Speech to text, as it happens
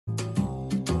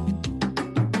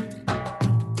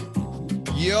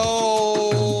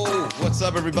Yo, what's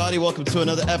up, everybody? Welcome to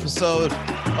another episode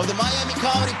of the Miami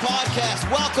Comedy Podcast.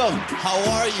 Welcome. How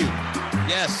are you?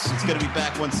 Yes, it's going to be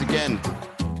back once again.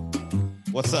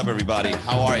 What's up, everybody?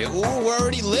 How are you? Ooh, we're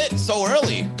already lit so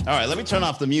early. All right, let me turn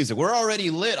off the music. We're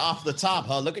already lit off the top,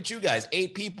 huh? Look at you guys,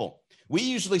 8 people. We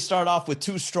usually start off with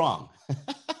 2 strong.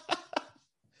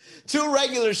 2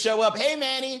 regulars show up. Hey,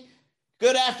 Manny.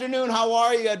 Good afternoon. How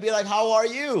are you? I'd be like, how are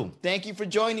you? Thank you for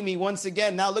joining me once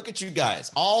again. Now look at you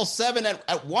guys, all 7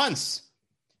 at once.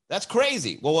 That's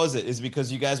crazy. What was it? Is it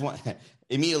because you guys want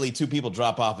immediately 2 people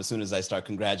drop off as soon as I start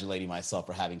congratulating myself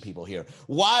for having people here.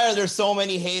 Why are there so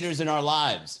many haters in our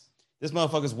lives? This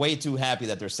motherfucker's way too happy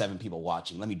that there's 7 people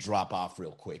watching. Let me drop off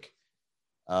real quick.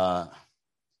 Oh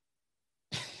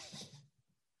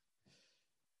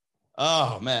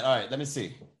man. All right, let me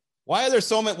see. Why are there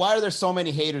so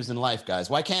many haters in life, guys?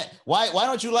 Why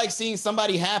don't you like seeing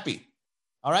somebody happy?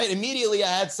 All right. Immediately I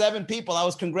had 7 people. I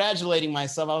was congratulating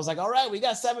myself. I was like, all right, we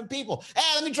got 7 people. Hey,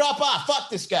 let me drop off. Fuck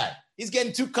this guy. He's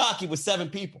getting too cocky with 7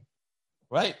 people.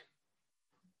 Right?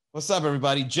 What's up,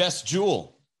 everybody? Jess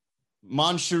Jewel,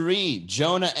 Moncherie,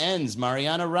 Jonah Enns,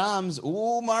 Mariana Rams.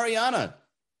 Ooh, Mariana.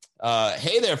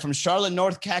 Hey there from Charlotte,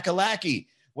 North Kakalaki.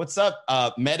 What's up,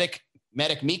 Medic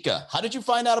Mika? How did you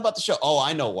find out about the show? Oh,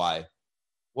 I know why.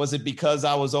 Was it because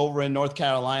I was over in North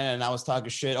Carolina and I was talking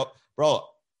shit? Oh, bro,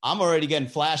 I'm already getting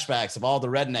flashbacks of all the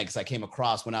rednecks I came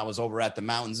across when I was over at the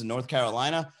mountains in North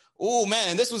Carolina. Oh, man,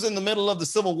 and this was in the middle of the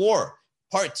Civil War,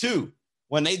 part 2,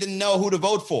 when they didn't know who to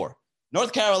vote for.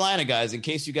 North Carolina, guys, in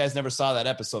case you guys never saw that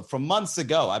episode, from months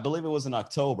ago, I believe it was in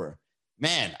October.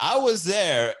 Man, I was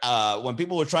there when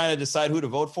people were trying to decide who to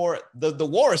vote for. The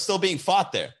war is still being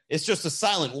fought there. It's just a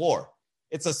silent war.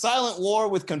 It's a silent war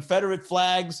with Confederate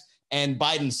flags and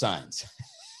Biden signs.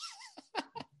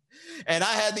 And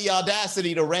I had the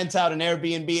audacity to rent out an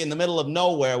Airbnb in the middle of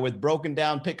nowhere with broken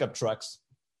down pickup trucks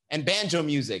and banjo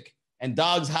music and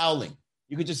dogs howling.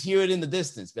 You could just hear it in the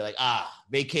distance. Be like,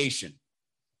 vacation.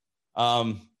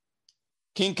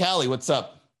 King Cali, what's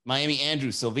up? Miami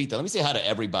Andrew, Silvita. Let me say hi to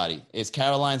everybody. It's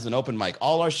Caroline's an open mic.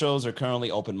 All our shows are currently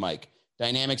open mic.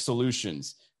 Dynamic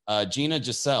Solutions. Gina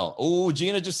Giselle. Oh,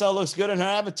 Gina Giselle looks good in her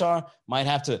avatar. Might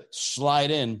have to slide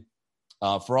in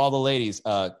for all the ladies.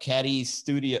 Caddy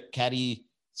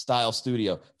Style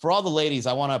Studio. For all the ladies,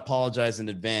 I want to apologize in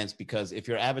advance because if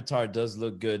your avatar does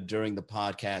look good during the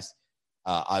podcast,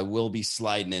 I will be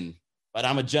sliding in. But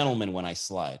I'm a gentleman when I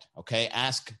slide. Okay,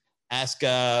 ask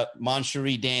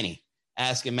Moncherie Danny.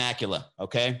 Ask Immacula.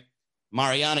 Okay,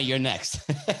 Mariana, you're next.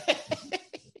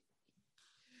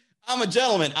 I'm a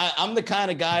gentleman. I'm the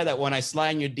kind of guy that when I slide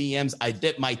in your DMs, I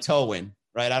dip my toe in,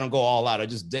 right? I don't go all out. I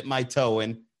just dip my toe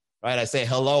in, right? I say,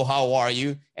 hello, how are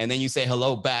you? And then you say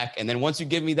hello back. And then once you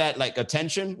give me that like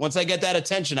attention, once I get that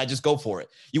attention, I just go for it.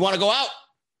 You want to go out?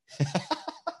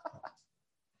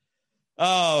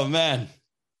 Oh, man.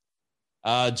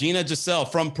 Gina Giselle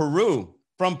from Peru,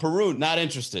 not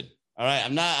interested. All right.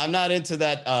 I'm not into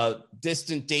that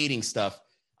distant dating stuff.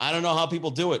 I don't know how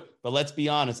people do it, but let's be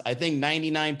honest. I think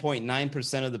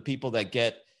 99.9% of the people that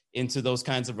get into those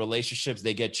kinds of relationships,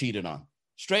 they get cheated on.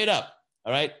 Straight up,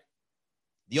 all right?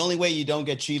 The only way you don't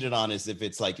get cheated on is if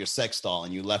it's like your sex doll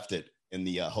and you left it in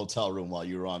the hotel room while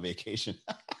you were on vacation.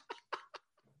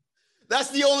 That's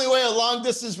the only way a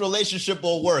long-distance relationship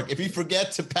will work. If you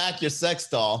forget to pack your sex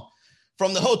doll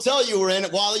from the hotel you were in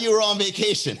while you were on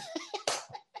vacation.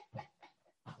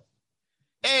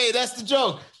 Hey, that's the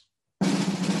joke.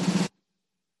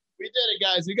 We did it,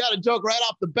 guys. We got a joke right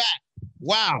off the bat.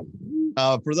 Wow.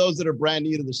 For those that are brand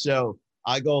new to the show,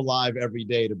 I go live every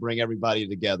day to bring everybody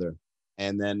together.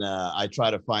 And then I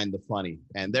try to find the funny.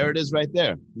 And there it is right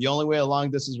there. The only way a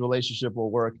long-distance relationship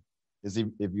will work is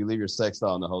if you leave your sex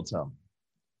doll in the hotel.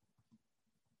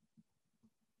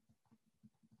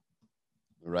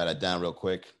 I'll write it down real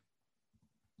quick.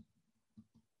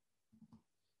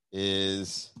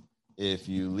 Is if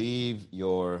you leave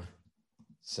your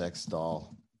sex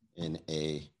doll in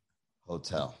a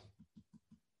hotel,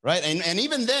 right? And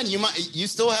even then, you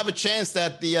still have a chance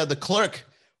that the clerk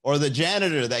or the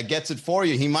janitor that gets it for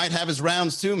you, he might have his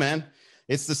rounds too, man.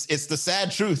 It's the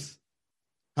sad truth.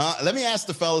 Let me ask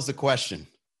the fellas a question,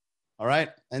 all right?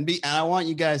 And I want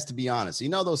you guys to be honest. You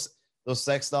know those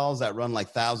sex dolls that run like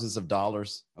thousands of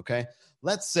dollars, okay?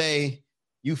 Let's say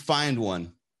you find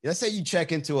one. Let's say you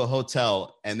check into a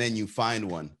hotel and then you find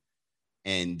one,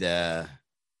 and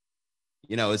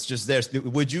it's just there.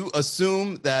 Would you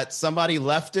assume that somebody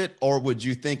left it, or would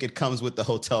you think it comes with the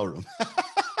hotel room?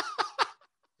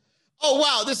 Oh,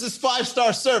 wow, this is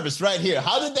 5-star service right here.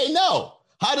 How did they know?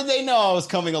 How did they know I was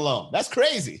coming alone? That's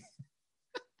crazy.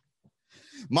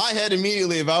 My head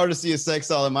immediately, if I were to see a sex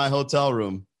doll in my hotel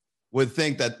room, would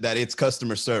think that it's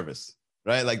customer service,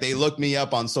 right? Like they look me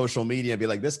up on social media and be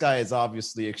like, this guy is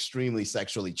obviously extremely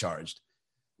sexually charged.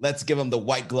 Let's give him the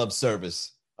white glove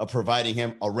service of providing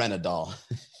him a rent-a-doll.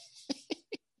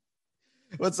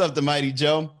 What's up, the Mighty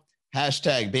Joe?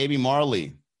 Hashtag Baby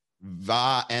Marley.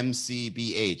 Va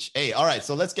MCBH. Hey, all right,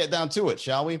 so let's get down to it,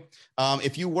 shall we?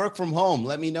 If you work from home,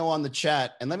 let me know on the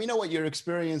chat and let me know what your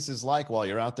experience is like while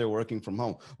you're out there working from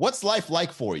home. What's life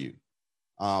like for you?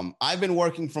 I've been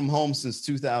working from home since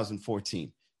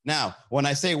 2014. Now, when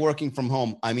I say working from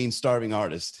home, I mean starving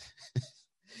artist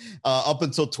up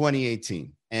until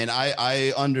 2018. And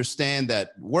I understand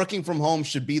that working from home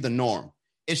should be the norm.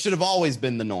 It should have always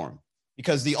been the norm.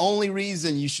 Because the only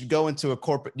reason you should go into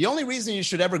the only reason you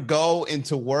should ever go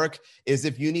into work is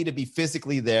if you need to be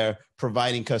physically there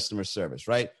providing customer service,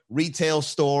 right? Retail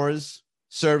stores,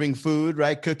 serving food,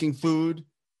 right? Cooking food,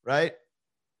 right?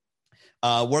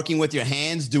 Working with your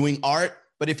hands, doing art.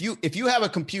 But if you have a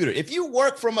computer, if you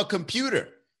work from a computer,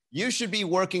 you should be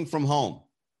working from home.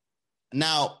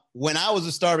 Now, when I was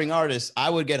a starving artist, I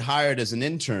would get hired as an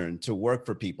intern to work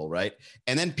for people, right?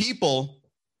 And then people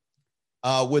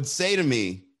would say to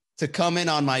me to come in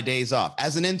on my days off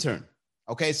as an intern.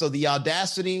 Okay, so the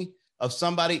audacity of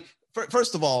somebody,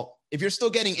 first of all, if you're still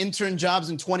getting intern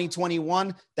jobs in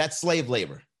 2021, that's slave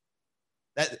labor.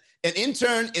 That an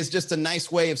intern is just a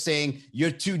nice way of saying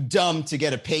you're too dumb to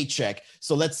get a paycheck.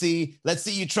 So let's see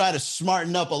you try to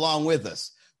smarten up along with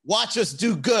us. Watch us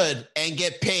do good and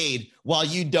get paid while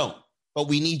you don't, but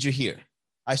we need you here.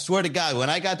 I swear to God, when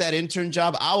I got that intern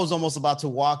job, I was almost about to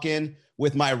walk in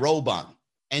with my robe on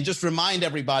and just remind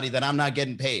everybody that I'm not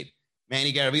getting paid.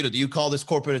 Manny Garavito, do you call this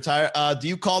corporate attire? Do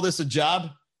you call this a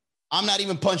job? I'm not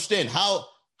even punched in. How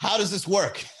does this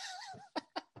work?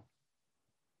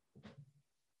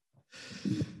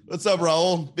 What's up,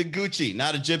 Raul? Big Gucci,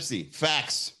 not a gypsy.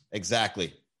 Facts.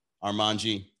 Exactly.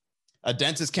 Armanji. A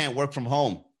dentist can't work from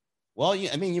home. Well,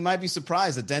 you might be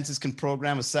surprised. A dentist can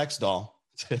program a sex doll.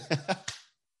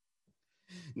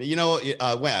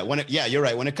 You're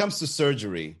right. When it comes to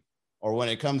surgery or when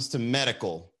it comes to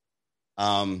medical,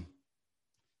 you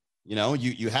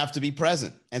have to be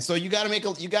present. And so you got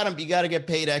to get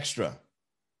paid extra.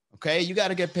 Okay. You got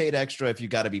to get paid extra if you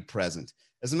got to be present.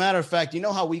 As a matter of fact, you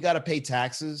know how we got to pay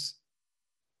taxes?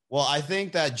 Well, I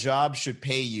think that job should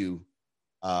pay you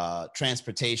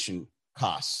transportation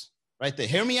costs, right?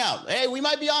 Hear me out. Hey, we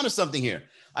might be onto something here.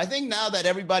 I think now that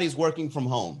everybody's working from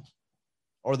home,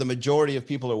 or the majority of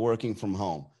people are working from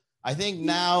home, I think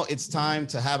now it's time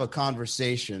to have a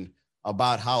conversation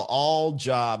about how all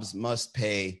jobs must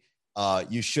pay.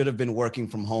 You should have been working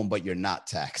from home, but you're not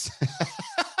taxed.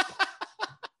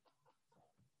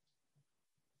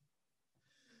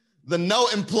 The no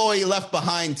employee left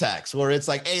behind tax, where it's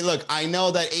like, hey, look, I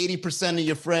know that 80% of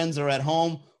your friends are at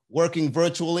home working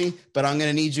virtually, but I'm going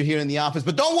to need you here in the office.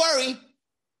 But don't worry,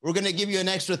 we're going to give you an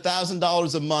extra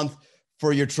 $1,000 a month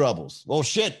for your troubles. Well,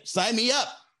 shit, sign me up.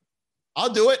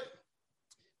 I'll do it.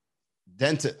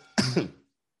 Dentist,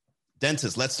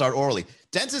 let's start orally.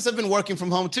 Dentists have been working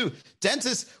from home too.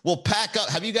 Dentists will pack up.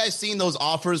 Have you guys seen those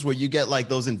offers where you get like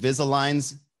those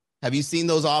Invisaligns? Have you seen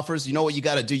those offers? You know what you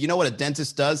got to do? You know what a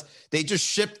dentist does? They just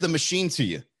ship the machine to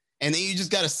you, and then you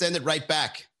just got to send it right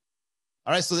back.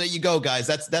 All right, so there you go, guys.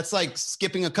 That's like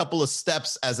skipping a couple of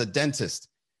steps as a dentist.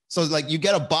 So like you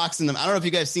get a box in them. I don't know if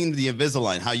you guys seen the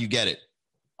Invisalign, how you get it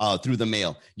through the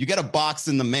mail. You get a box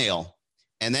in the mail,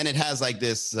 and then it has like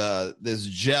this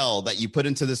gel that you put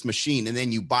into this machine, and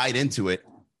then you bite into it,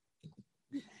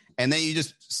 and then you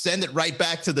just send it right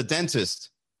back to the dentist.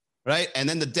 Right. And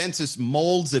then the dentist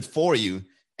molds it for you.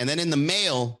 And then in the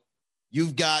mail,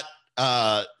 you've got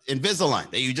Invisalign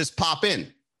that you just pop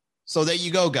in. So there you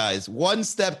go, guys. One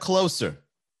step closer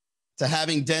to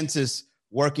having dentists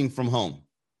working from home.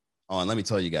 Oh, and let me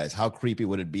tell you guys, how creepy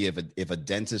would it be if a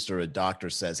dentist or a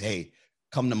doctor says, hey,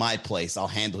 come to my place. I'll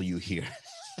handle you here.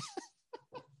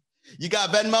 You got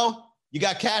Venmo? You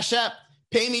got Cash App?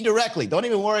 Pay me directly. Don't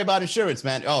even worry about insurance,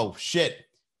 man. Oh, shit.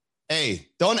 Hey,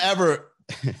 don't ever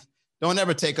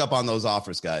take up on those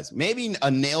offers, guys. Maybe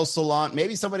a nail salon,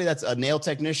 maybe somebody that's a nail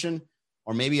technician,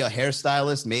 or maybe a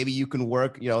hairstylist. Maybe you can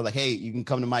work, like, hey, you can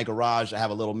come to my garage. I have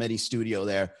a little mini studio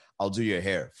there. I'll do your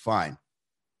hair. Fine.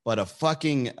 But a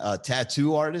fucking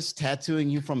tattoo artist tattooing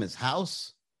you from his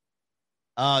house,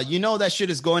 that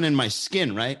shit is going in my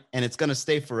skin, right? And it's going to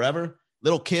stay forever.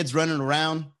 Little kids running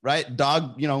around, right?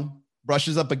 Dog,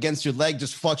 brushes up against your leg,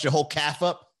 just fucks your whole calf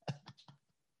up.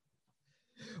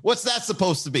 What's that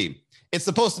supposed to be? It's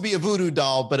supposed to be a voodoo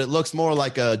doll, but it looks more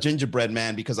like a gingerbread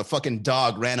man because a fucking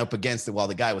dog ran up against it while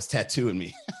the guy was tattooing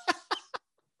me.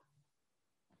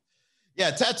 Yeah,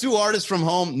 tattoo artist from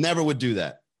home never would do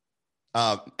that.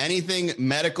 Anything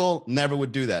medical, never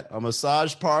would do that. A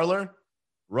massage parlor,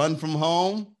 run from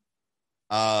home.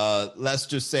 Let's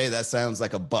just say that sounds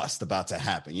like a bust about to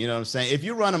happen. You know what I'm saying? If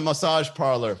you run a massage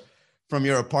parlor from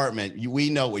your apartment, we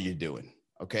know what you're doing,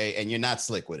 okay? And you're not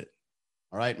slick with it.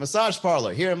 All right, massage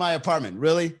parlor here in my apartment.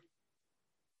 Really?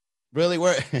 Really?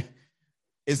 Where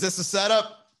is this a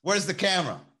setup? Where's the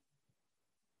camera?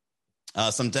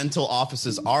 Some dental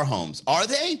offices are homes. Are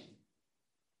they?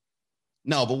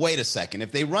 No, but wait a second.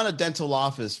 If they run a dental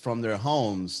office from their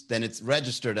homes, then it's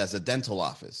registered as a dental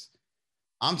office.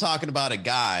 I'm talking about a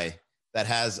guy that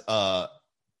has a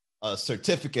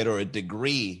certificate or a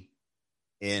degree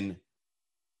in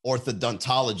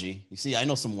orthodontology. You see, I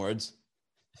know some words.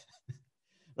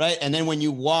 Right? And then when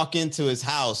you walk into his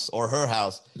house or her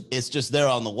house, it's just there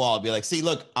on the wall. Be like, see,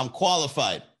 look, I'm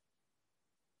qualified.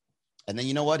 And then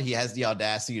you know what? He has the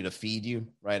audacity to feed you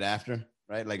right after,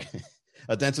 right? Like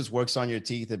a dentist works on your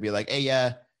teeth and be like,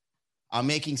 hey, I'm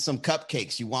making some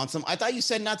cupcakes. You want some? I thought you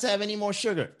said not to have any more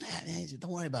sugar. Man,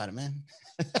 don't worry about it, man.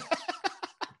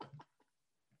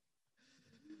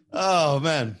 Oh,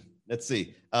 man. Let's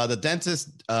see. The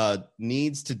dentist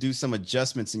needs to do some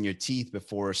adjustments in your teeth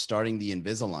before starting the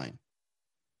Invisalign.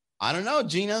 I don't know,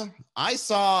 Gina. I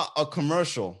saw a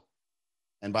commercial,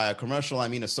 and by a commercial, I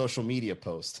mean a social media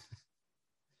post,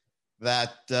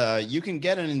 that you can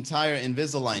get an entire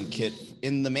Invisalign kit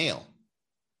in the mail.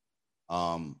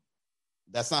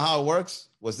 That's not how it works.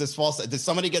 Was this false? Did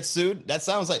somebody get sued? That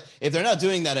sounds like, if they're not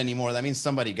doing that anymore, that means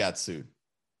somebody got sued.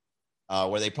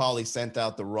 Where they probably sent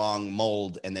out the wrong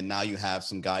mold, and then now you have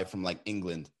some guy from like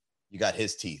England. You got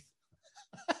his teeth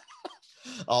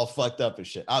all fucked up and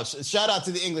shit. Oh, shout out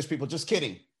to the English people. Just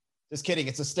kidding. Just kidding.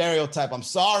 It's a stereotype. I'm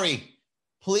sorry.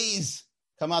 Please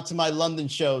come out to my London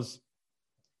shows.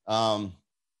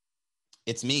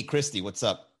 It's me, Christy. What's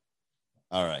up?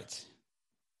 All right.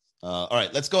 All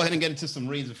right. Let's go ahead and get into some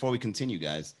reads before we continue,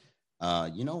 guys.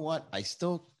 You know what?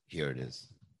 Here it is.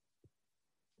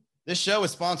 This show is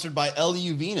sponsored by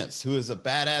LU Venus, who is a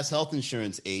badass health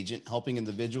insurance agent helping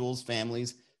individuals,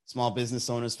 families, small business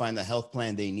owners find the health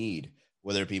plan they need,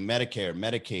 whether it be Medicare,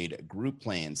 Medicaid, group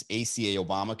plans, ACA,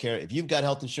 Obamacare. If you've got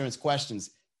health insurance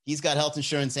questions, he's got health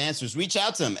insurance answers. Reach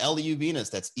out to him, LU Venus.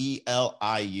 That's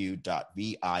ELIU.VINAS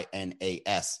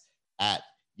at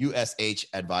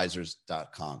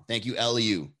USHadvisors.com. Thank you,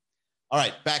 LU. All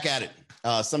right, back at it.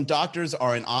 Some doctors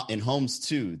are in homes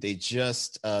too. They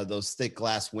just those thick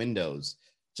glass windows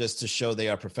just to show they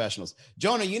are professionals.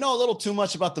 Jonah, you know a little too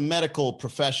much about the medical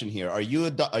profession here. Are you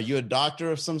a doctor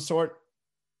of some sort?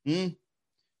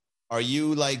 Are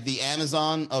you like the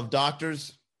Amazon of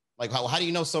doctors? Like how do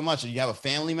you know so much? Do you have a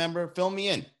family member? Fill me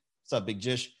in. What's up, Big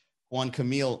Jish? Juan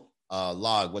Camille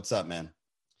Log. What's up, man?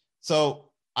 So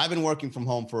I've been working from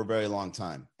home for a very long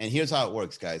time. And here's how it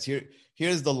works, guys.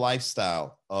 Here's the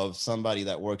lifestyle of somebody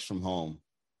that works from home,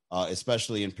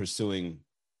 especially in pursuing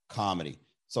comedy.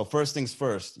 So first things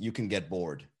first, you can get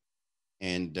bored.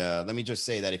 And let me just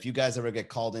say that if you guys ever get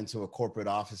called into a corporate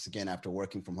office again after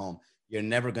working from home, you're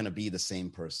never going to be the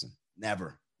same person.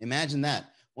 Never. Imagine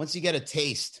that. Once you get a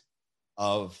taste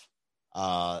of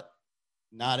not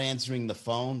answering the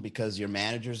phone because your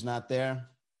manager's not there,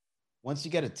 once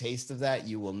you get a taste of that,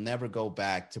 you will never go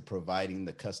back to providing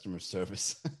the customer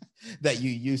service that you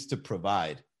used to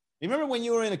provide. Remember when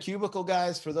you were in a cubicle,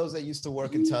 guys, for those that used to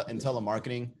work in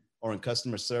telemarketing or in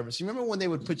customer service, you remember when they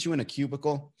would put you in a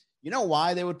cubicle? You know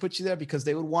why they would put you there? Because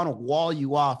they would want to wall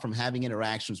you off from having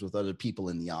interactions with other people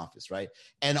in the office, right?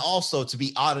 And also to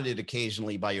be audited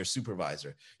occasionally by your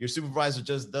supervisor. Your supervisor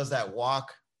just does that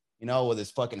walk, you know, with his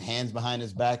fucking hands behind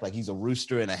his back like he's a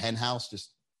rooster in a hen house,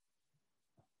 just.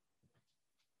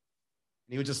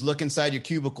 And he would just look inside your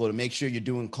cubicle to make sure you're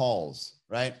doing calls,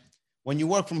 right? When you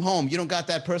work from home, you don't got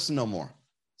that person no more.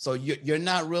 So you're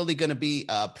not really going to be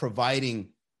providing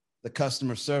the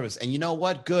customer service. And you know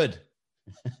what? Good.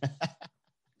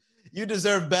 You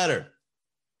deserve better.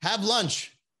 Have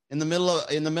lunch in the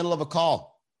middle of a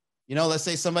call. You know, let's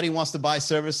say somebody wants to buy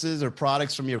services or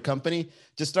products from your company.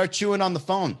 Just start chewing on the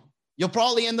phone. You'll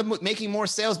probably end up making more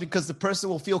sales because the person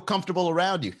will feel comfortable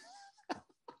around you.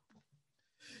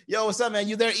 Yo, what's up, man?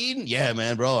 You there eating? Yeah,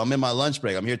 man, bro. I'm in my lunch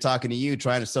break. I'm here talking to you,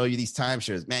 trying to sell you these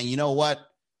timeshares. Man, you know what?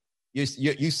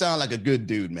 You sound like a good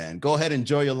dude, man. Go ahead,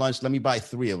 enjoy your lunch. Let me buy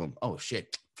 3 of them. Oh,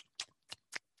 shit.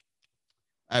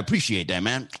 I appreciate that,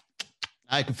 man.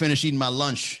 I can finish eating my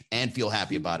lunch and feel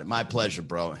happy about it. My pleasure,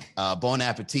 bro. Bon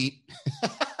appetit.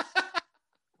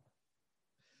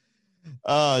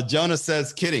 Jonah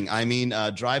says, kidding. I mean,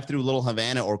 drive through Little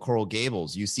Havana or Coral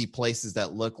Gables. You see places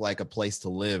that look like a place to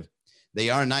live. They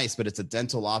are nice, but it's a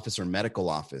dental office or medical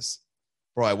office.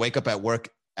 Bro, I wake up at work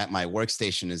at my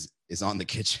workstation is on the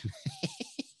kitchen.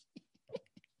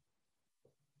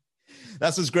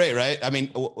 That's what's great, right? I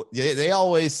mean, they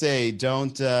always say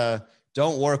don't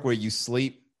work where you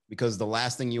sleep, because the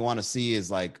last thing you want to see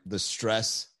is like the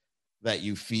stress that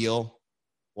you feel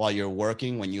while you're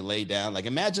working when you lay down. Like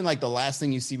imagine like the last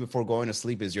thing you see before going to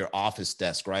sleep is your office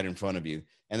desk right in front of you.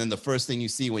 And then the first thing you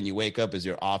see when you wake up is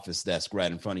your office desk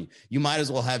right in front of you. You might as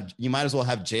well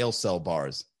have jail cell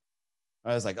bars.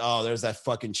 I was like, oh, there's that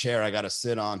fucking chair I got to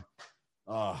sit on.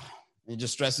 Oh, it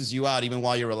just stresses you out even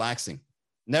while you're relaxing.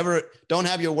 Don't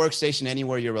have your workstation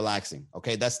anywhere you're relaxing.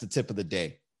 Okay. That's the tip of the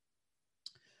day.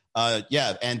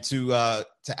 Yeah. And to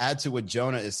add to what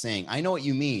Jonah is saying, I know what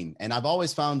you mean. And I've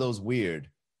always found those weird.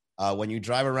 When you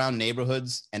drive around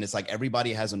neighborhoods and it's like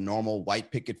everybody has a normal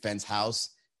white picket fence house.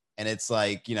 And it's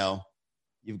like, you know,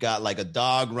 you've got like a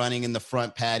dog running in the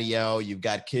front patio. You've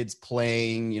got kids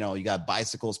playing, you know, you got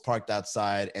bicycles parked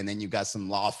outside, and then you've got some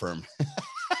law firm.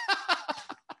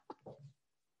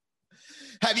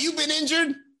 Have you been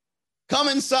injured? Come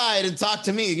inside and talk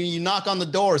to me. You knock on the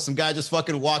door. Some guy just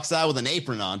fucking walks out with an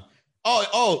apron on.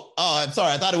 Oh, I'm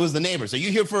sorry. I thought it was the neighbors. Are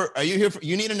you here for,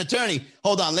 you need an attorney?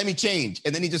 Hold on, let me change.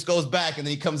 And then he just goes back and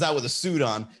then he comes out with a suit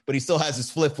on, but he still has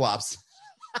his flip-flops.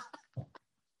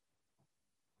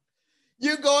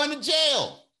 You're going to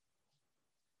jail.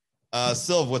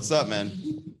 Sylv, what's up,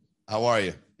 man? How are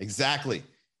you? Exactly.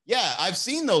 Yeah, I've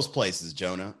seen those places,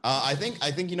 Jonah. I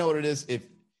think you know what it is. If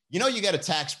you know, you get a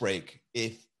tax break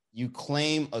if you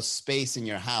claim a space in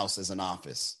your house as an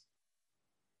office.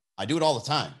 I do it all the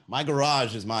time. My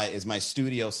garage is my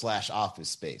studio / office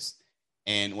space.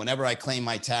 And whenever I claim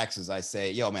my taxes, I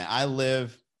say, yo, man, I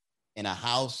live in a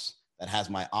house that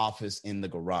has my office in the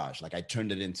garage. Like I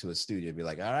turned it into a studio. I'd be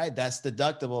like, all right, that's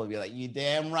deductible. I'd be like, you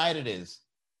damn right it is.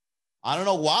 I don't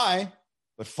know why,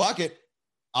 but fuck it.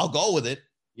 I'll go with it.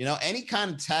 You know, any kind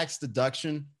of tax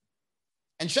deduction.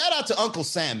 And shout out to Uncle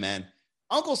Sam, man.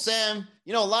 Uncle Sam,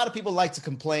 you know, a lot of people like to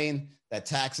complain that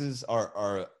taxes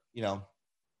are you know,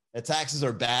 that taxes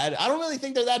are bad. I don't really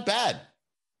think they're that bad,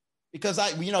 because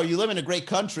you know, you live in a great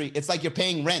country. It's like you're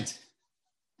paying rent.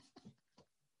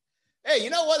 Hey,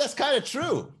 you know what? That's kind of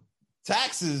true.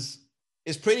 Taxes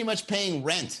is pretty much paying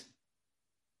rent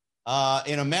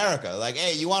in America. Like,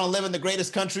 hey, you want to live in the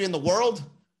greatest country in the world?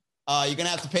 You're going to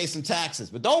have to pay some taxes.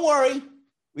 But don't worry.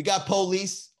 We got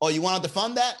police. Oh, you want to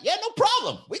defund that? Yeah, no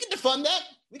problem. We can defund that.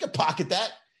 We can pocket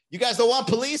that. You guys don't want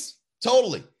police?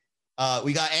 Totally.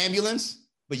 We got ambulance,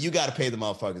 but you got to pay the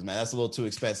motherfuckers, man. That's a little too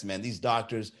expensive, man. These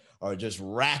doctors are just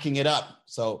racking it up.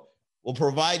 So we'll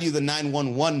provide you the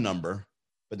 911 number,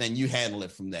 but then you handle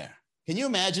it from there. Can you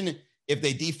imagine if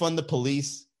they defund the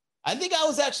police? I think I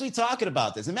was actually talking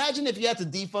about this. Imagine if you had to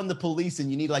defund the police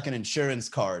and you need like an insurance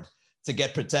card to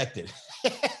get protected.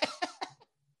 Hey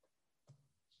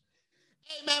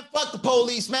man, fuck the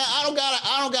police, man. I don't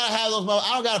gotta have those.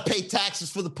 I don't gotta pay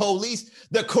taxes for the police.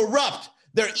 They're corrupt.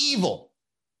 They're evil.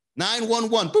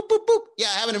 911. Boop, boop, boop. Yeah,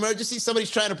 I have an emergency.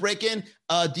 Somebody's trying to break in.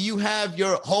 Do you have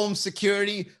your home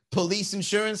security police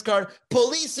insurance card?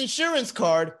 Police insurance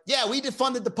card? Yeah, we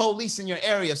defunded the police in your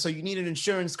area, so you need an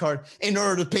insurance card in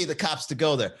order to pay the cops to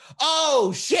go there.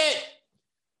 Oh, shit.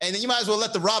 And then you might as well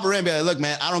let the robber in and be like, look,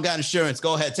 man, I don't got insurance.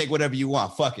 Go ahead, take whatever you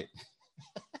want. Fuck it.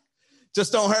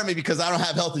 Just don't hurt me because I don't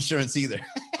have health insurance either.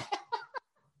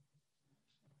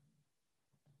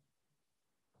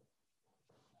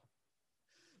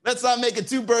 Let's not make it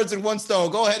two birds in one stone.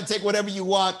 Go ahead and take whatever you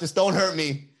want. Just don't hurt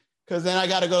me, because then I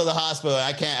got to go to the hospital.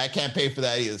 I can't pay for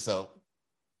that either. So,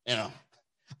 you know,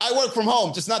 I work from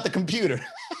home, just not the computer.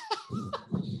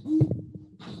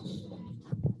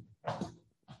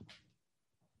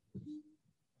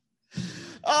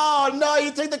 Oh, no,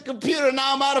 you take the computer.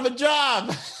 Now I'm out of a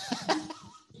job.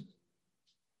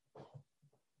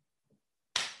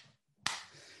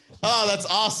 Oh, that's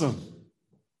awesome.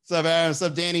 What's up, Aaron? What's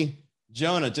up, Danny?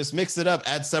 Jonah, just mix it up.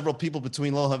 Add several people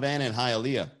between Little Havana and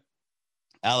Hialeah.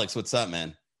 Alex, what's up,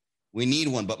 man? We need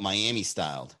one, but Miami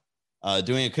styled.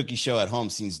 Doing a cookie show at home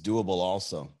seems doable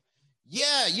also.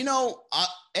 Yeah, you know,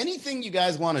 anything you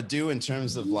guys want to do in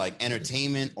terms of like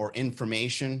entertainment or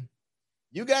information,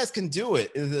 you guys can do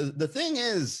it. The thing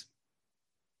is,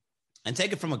 and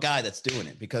take it from a guy that's doing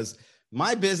it, because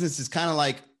my business is kind of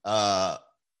like,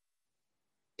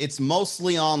 it's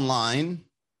mostly online,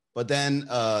 but then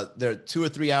there are 2 or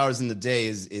 3 hours in the day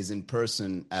is in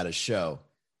person at a show.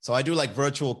 So I do like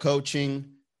virtual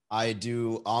coaching. I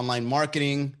do online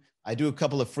marketing. I do a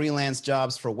couple of freelance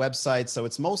jobs for websites. So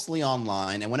it's mostly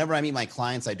online. And whenever I meet my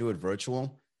clients, I do it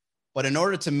virtual. But in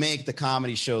order to make the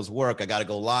comedy shows work, I got to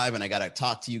go live and I got to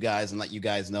talk to you guys and let you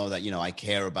guys know that, I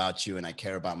care about you and I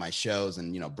care about my shows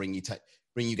and, bring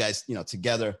you guys,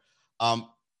 together.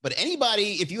 But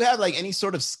anybody, if you have like any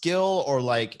sort of skill or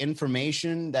like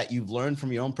information that you've learned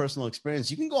from your own personal experience,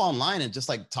 you can go online and just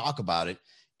like talk about it.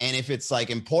 And if it's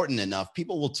like important enough,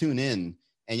 people will tune in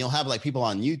and you'll have like people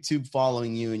on YouTube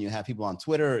following you and you have people on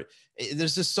Twitter.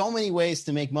 There's just so many ways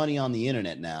to make money on the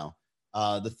internet now.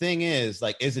 The thing is,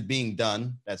 like, is it being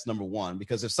done? That's number one,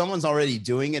 because if someone's already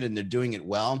doing it and they're doing it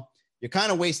well, you're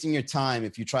kind of wasting your time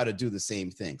if you try to do the same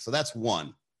thing. So that's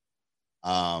one.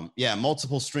 Yeah,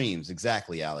 multiple streams.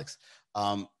 Exactly, Alex.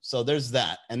 So there's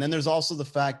that. And then there's also the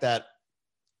fact that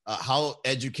how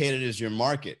educated is your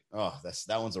market? Oh,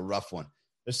 that one's a rough one.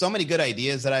 There's so many good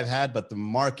ideas that I've had, but the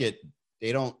market,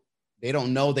 they don't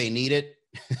know they need it.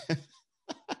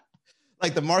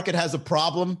 Like the market has a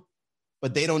problem,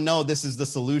 but they don't know this is the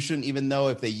solution, even though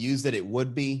if they used it, it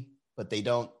would be, but they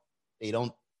don't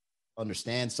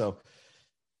understand. So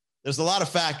there's a lot of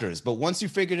factors, but once you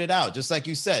figured it out, just like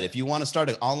you said, if you want to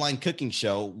start an online cooking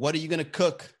show, what are you going to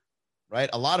cook, right?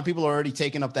 A lot of people are already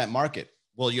taking up that market.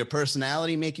 Will your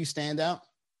personality make you stand out?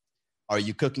 Are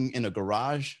you cooking in a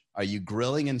garage? Are you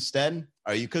grilling instead?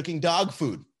 Are you cooking dog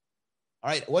food? All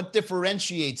right. What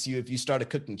differentiates you if you start a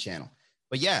cooking channel?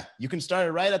 But yeah, you can start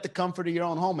it right at the comfort of your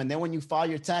own home. And then when you file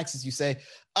your taxes, you say,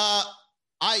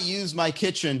 I use my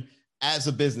kitchen as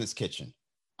a business kitchen.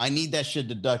 I need that shit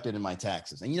deducted in my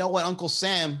taxes. And you know what? Uncle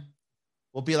Sam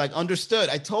will be like, understood.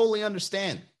 I totally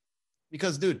understand.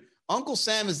 Because, dude, Uncle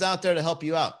Sam is out there to help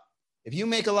you out. If you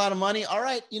make a lot of money, all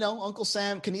right, Uncle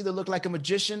Sam can either look like a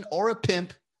magician or a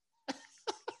pimp.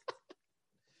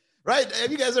 Right?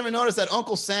 Have you guys ever noticed that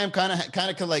Uncle Sam kind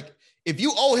of like, if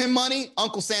you owe him money,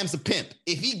 Uncle Sam's a pimp.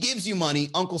 If he gives you money,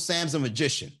 Uncle Sam's a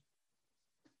magician.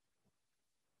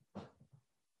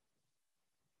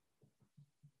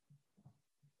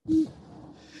 He's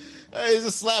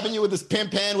just slapping you with his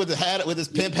pimp hand, with his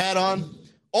pimp hat on.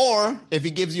 Or if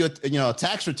he gives you a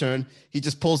tax return, he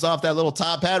just pulls off that little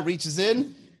top hat, reaches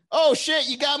in. Oh shit,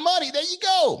 you got money. There you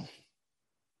go.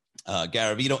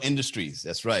 Garavito Industries.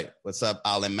 That's right. What's up,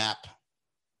 Alimap?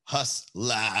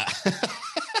 Hustla.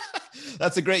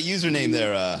 That's a great username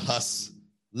there,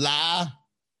 Hustla.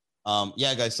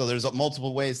 Yeah, guys. So there's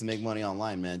multiple ways to make money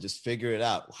online, man. Just figure it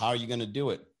out. How are you going to do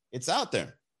it? It's out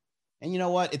there. And you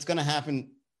know what? It's going to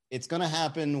happen. It's going to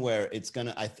happen where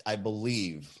I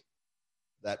believe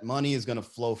that money is going to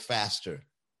flow faster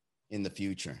in the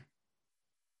future.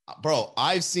 Bro,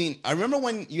 I remember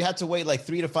when you had to wait like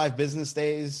 3 to 5 business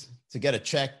days to get a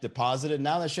check deposited.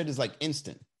 Now that shit is like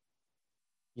instant.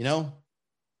 You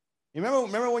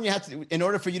remember when you had to, in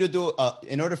order for you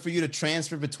to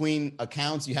transfer between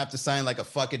accounts, you have to sign like a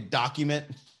fucking document.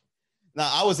 Now,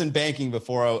 I was in banking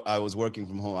before I was working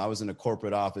from home. I was in a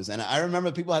corporate office. And I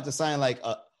remember people had to sign like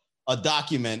a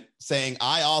document saying,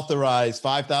 I authorize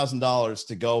 $5,000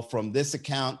 to go from this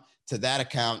account to that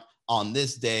account on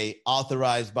this day,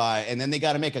 authorized by, and then they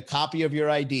got to make a copy of your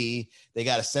ID. They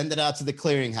got to send it out to the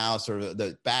clearinghouse or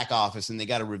the back office, and they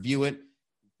got to review it,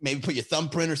 maybe put your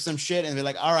thumbprint or some shit, and they're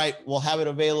like, all right, we'll have it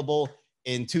available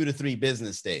in 2 to 3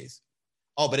 business days.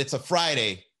 Oh, but it's a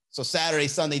Friday, so Saturday,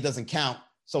 Sunday doesn't count,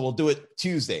 so we'll do it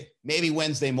Tuesday, maybe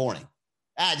Wednesday morning.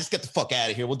 Just get the fuck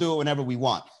out of here. We'll do it whenever we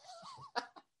want.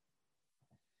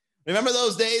 Remember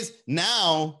those days?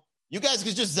 Now, you guys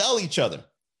can just Zelle each other.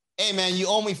 Hey, man, you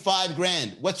owe me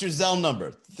 $5,000. What's your Zelle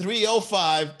number?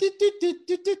 305.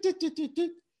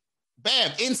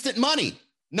 Bam, instant money.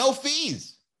 No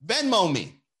fees. Venmo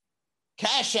me.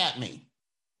 Cash at me.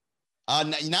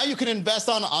 Now you can invest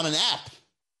on an app.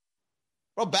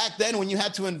 Bro, back then when you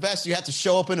had to invest, you had to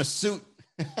show up in a suit.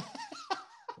 You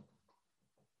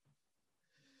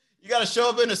got to show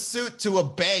up in a suit to a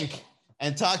bank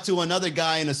and talk to another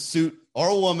guy in a suit or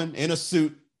a woman in a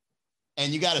suit.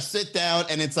 And you got to sit down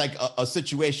and it's like a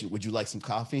situation. Would you like some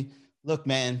coffee? Look,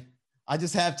 man, I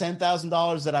just have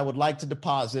 $10,000 that I would like to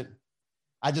deposit.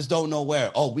 I just don't know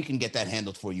where. Oh, we can get that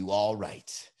handled for you. All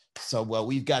right. So, well,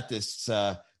 we've got this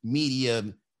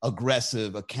medium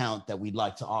aggressive account that we'd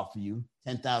like to offer you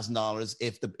 $10,000.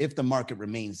 If the market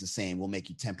remains the same, we'll make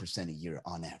you 10% a year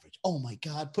on average. Oh my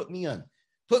God, put me in.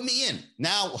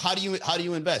 Now, how do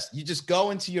you invest? You just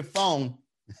go into your phone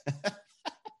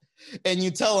and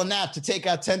you tell an app to take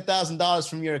out $10,000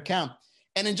 from your account.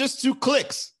 And in just 2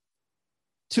 clicks,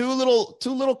 two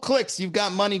little clicks, you've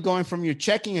got money going from your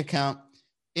checking account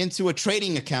into a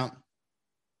trading account.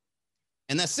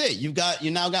 And that's it.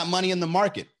 You now got money in the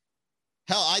market.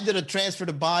 Hell, I did a transfer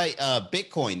to buy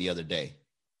Bitcoin the other day.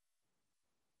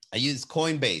 I used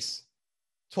Coinbase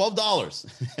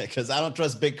 $12 because I don't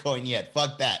trust Bitcoin yet.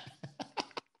 Fuck that.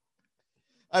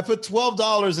 I put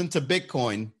 $12 into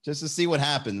Bitcoin just to see what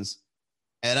happens.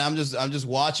 And I'm just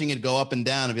watching it go up and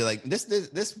down and be like, this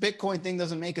Bitcoin thing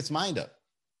doesn't make its mind up.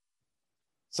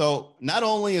 So not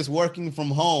only is working from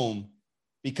home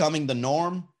becoming the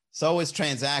norm, so is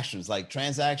transactions. Like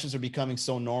transactions are becoming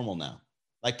so normal now.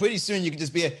 Like pretty soon you can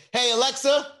just be hey,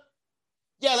 Alexa,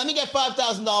 yeah, let me get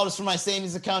 $5,000 from my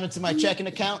savings account into my checking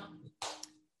account.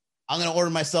 I'm going to order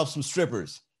myself some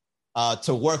strippers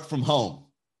to work from home.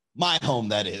 My home,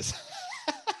 that is.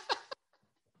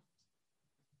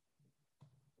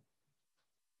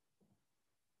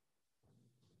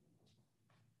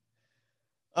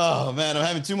 Oh, man, I'm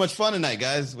having too much fun tonight,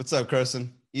 guys. What's up,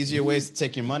 Kirsten? Easier ways to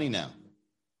take your money now.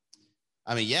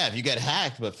 I mean, yeah, if you get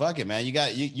hacked, but fuck it, man. You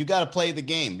got to play the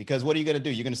game because what are you going to do?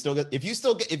 You're going to still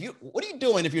get, what are you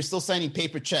doing if you're still signing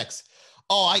paper checks?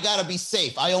 Oh, I got to be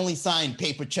safe. I only sign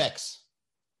paper checks.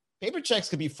 Paper checks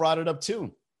could be frauded up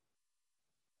too.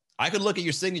 I could look at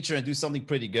your signature and do something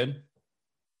pretty good.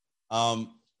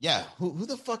 Yeah, who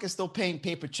the fuck is still paying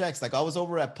paper checks? Like I was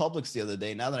over at Publix the other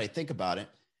day, now that I think about it,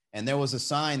 and there was a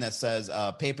sign that says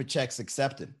paper checks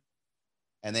accepted.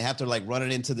 And they have to like run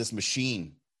it into this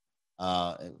machine.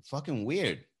 Fucking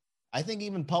weird. I think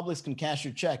even Publix can cash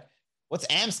your check. What's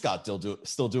Amscot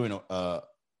still doing?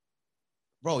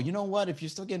 Bro, you know what? If you're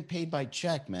still getting paid by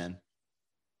check, man,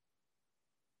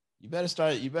 you better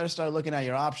start looking at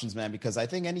your options, man, because I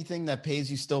think anything that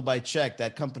pays you still by check,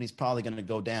 that company's probably going to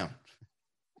go down.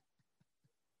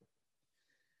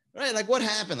 Right? Like what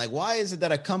happened? Like why is it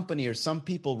that a company or some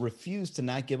people refuse to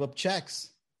not give up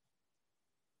checks?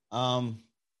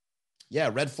 Yeah,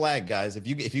 red flag, guys. If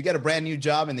you get a brand new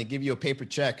job and they give you a paper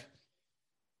check,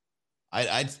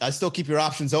 I'd still keep your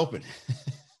options open.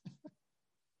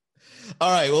 All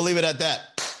right, we'll leave it at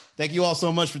that. Thank you all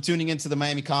so much for tuning into the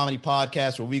Miami Comedy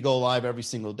Podcast, where we go live every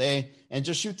single day and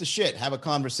just shoot the shit, have a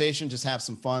conversation, just have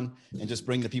some fun, and just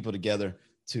bring the people together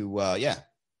to,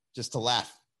 just to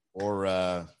laugh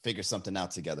or figure something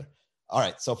out together. All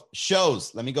right, so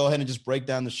shows. Let me go ahead and just break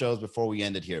down the shows before we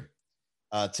end it here.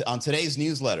 On today's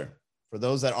newsletter, for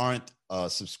those that aren't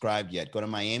subscribed yet, go to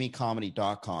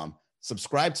miamicomedy.com,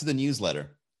 subscribe to the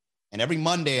newsletter. And every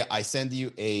Monday, I send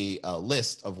you a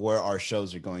list of where our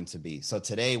shows are going to be. So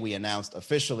today we announced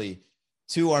officially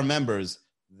to our members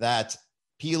that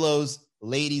Pilo's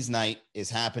Ladies Night is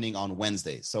happening on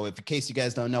Wednesday. So if in case you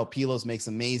guys don't know, Pilo's makes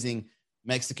amazing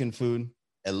Mexican food,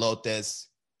 elotes,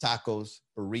 tacos,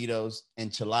 burritos,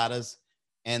 enchiladas.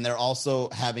 And they're also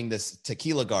having this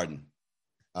tequila garden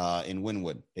in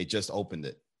Wynwood. They just opened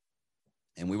it.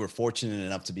 And we were fortunate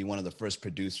enough to be one of the first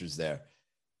producers there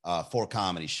for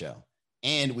comedy show.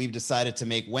 And we've decided to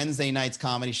make Wednesday night's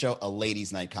comedy show a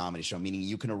ladies' night comedy show, meaning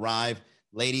you can arrive,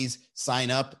 ladies, sign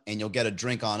up, and you'll get a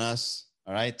drink on us,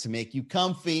 all right, to make you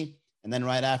comfy. And then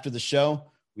right after the show,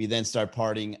 we then start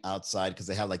partying outside because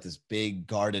they have like this big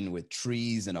garden with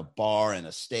trees and a bar and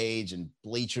a stage and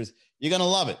bleachers. You're going to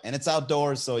love it. And it's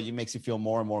outdoors, so it makes you feel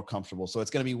more and more comfortable. So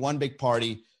it's going to be one big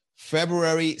party.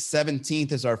 February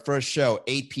 17th is our first show,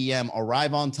 8 p.m.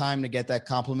 Arrive on time to get that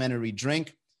complimentary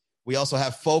drink. We also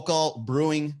have Focal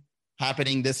Brewing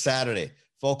happening this Saturday.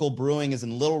 Focal Brewing is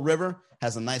in Little River,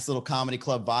 has a nice little comedy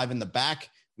club vibe in the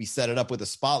back. We set it up with a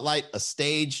spotlight, a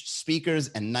stage, speakers,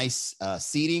 and nice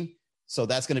seating. So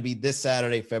that's going to be this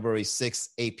Saturday, February 6th,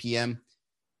 8 p.m.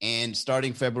 And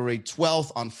starting February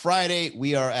 12th on Friday,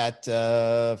 we are at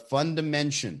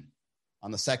Fundimension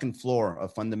on the second floor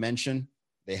of Fundimension.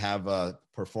 They have a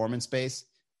performance space.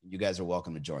 You guys are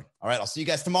welcome to join. All right, I'll see you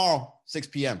guys tomorrow, 6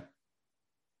 p.m.